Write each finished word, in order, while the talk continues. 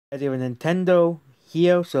as even Nintendo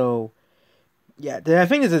here. So yeah, I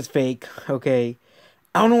think this is fake. Okay,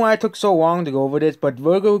 I don't know why it took so long to go over this, but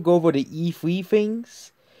we're gonna go over the E3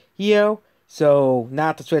 things here. So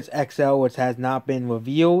not the Switch XL, which has not been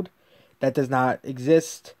revealed. That does not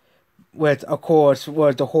exist. Which of course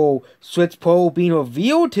was the whole Switch Pro being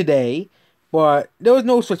revealed today, but there was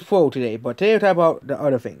no Switch Pro today. But today we'll talk about the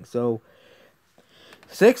other things. So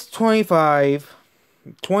 625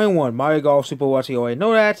 21 Mario Golf Super Wario. I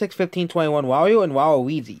know that 615 21 Wario and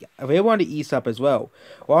Waluigi. Available on the eShop as well.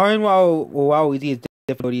 Wario and Waluigi is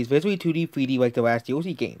different. It's visually 2D, 3D like the last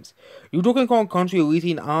DLC games. New Donkey Kong Country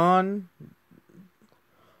releasing on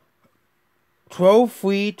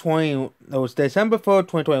 12/3/20. That was December 3rd,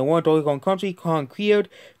 2021. Donkey Kong Country Conquered,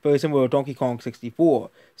 very similar to Donkey Kong 64.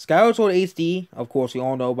 Skyward Sword HD, of course, we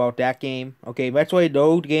all know about that game. Okay, Metroid,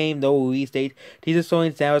 no game, no release date. Teaser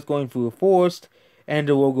showing Samus going through a forest, and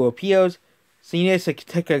the logo appears. Senior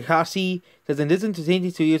Takahashi says, in addition to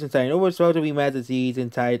changing studios and signing over, it's relatively mad disease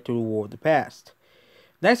inside to the war of the past.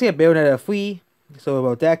 Next, we have Bayonetta 3, so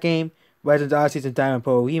about that game. Resident Arceus and Diamond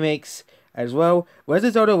Pro remakes as well.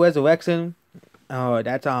 Resident Zelda Resurrection. Oh,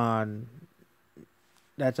 that's on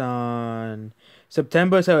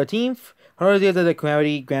September 17th. 100 years of the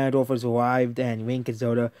Calamity, Ganondorf has arrived, and Link and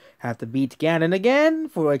Zelda have to beat Ganon again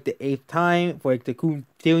for like the 8th time, for like the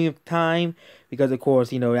millionth time, because of course,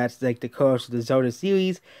 that's like the curse of the Zelda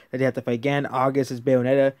series, that they have to fight again. August is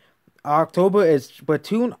Bayonetta. October is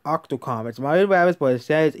Splatoon Octocom. It's Mario Rabbids, but it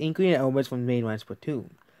says including elements from mainline Splatoon.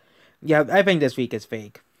 Yeah, I think this week is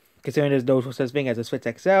fake. Considering there's no such thing as a Switch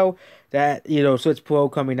XL, that, Switch Pro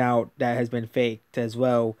coming out, that has been faked as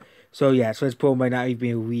well. So yeah, Switch Pro might not even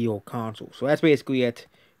be a real console. So that's basically it.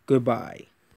 Goodbye.